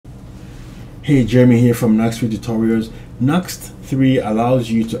Hey, Jeremy here from Nuxt Tutorials. Nuxt 3 allows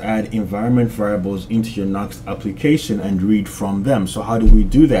you to add environment variables into your Nuxt application and read from them. So how do we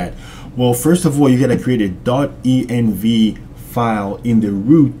do that? Well, first of all, you gotta create a .env file in the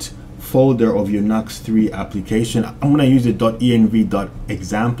root folder of your Nuxt 3 application. I'm gonna use the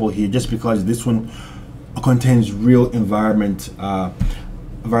 .env.example here just because this one contains real environment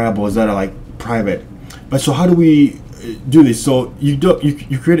variables that are like private. But so how do we do this? So you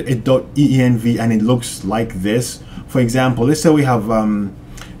create a .env and it looks like this. For example, let's say we have I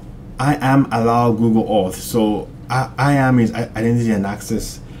am allow Google Auth. So I am is identity and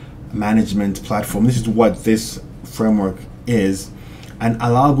access management platform. This is what this framework is, and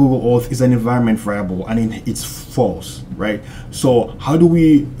allow Google Auth is an environment variable and it's false, right? So how do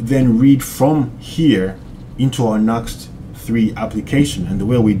we then read from here into our Nuxt 3 application? And the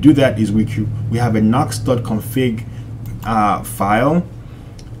way we do that is we have a nuxt.config file,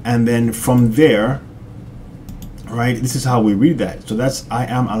 and then from there, right, this is how we read that. So that's I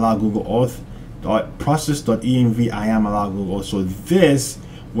am allow Google Auth process.env I am allow Google Auth. So this,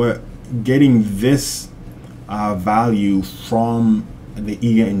 we're getting this value from the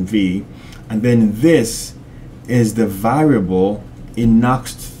env, and then this is the variable in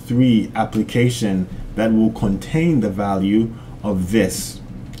Nuxt 3 application that will contain the value of this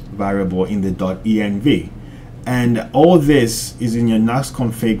variable in the .env. And all this is in your Nuxt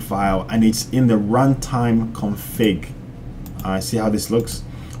config file, and it's in the runtime config. See how this looks?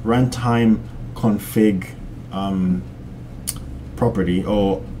 Runtime config property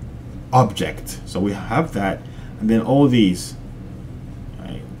or object. So we have that, and then all these.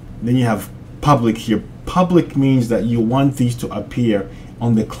 Right? Then you have public here. Public means that you want these to appear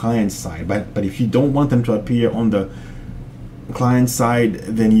on the client side, but if you don't want them to appear on the client side,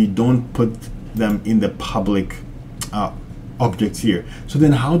 then you don't put them in the public objects here. So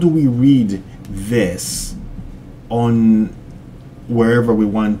then how do we read this on wherever we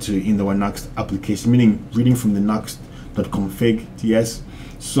want to in the Nuxt application, meaning reading from the nuxt.config ts?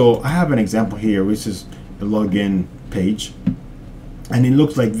 So I have an example here, which is a login page, and it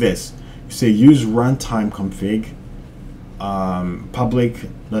looks like this. You say use runtime config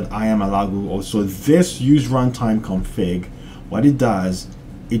public.I am allow Google. So this use runtime config, what it does,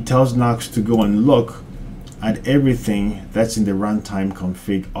 it tells Nuxt to go and look at everything that's in the runtime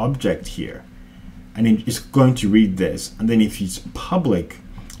config object here, and it's going to read this. And then if it's public,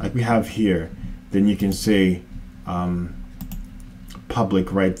 like we have here, then you can say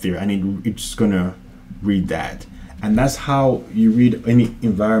public right there, and it's gonna read that. And that's how you read any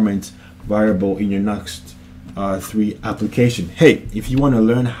environment variable in your Nuxt 3 application. Hey, if you want to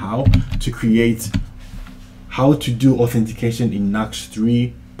learn how to do authentication in Nuxt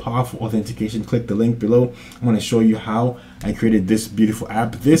 3, powerful authentication, click the link below. I'm going to show you how I created this beautiful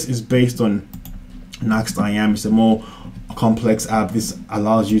app. This is based on Nuxt IAM. It's a more complex app. This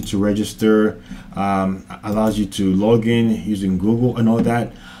allows you to register, allows you to log in using Google and all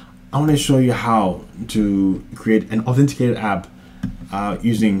that. I want to show you how to create an authenticated app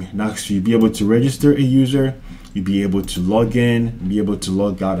using Nuxt. You'll be able to register a user, you'll be able to log in, be able to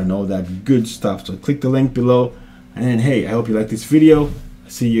log out, and all that good stuff. So click the link below, and then hey, I hope you like this video.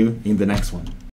 See you in the next one.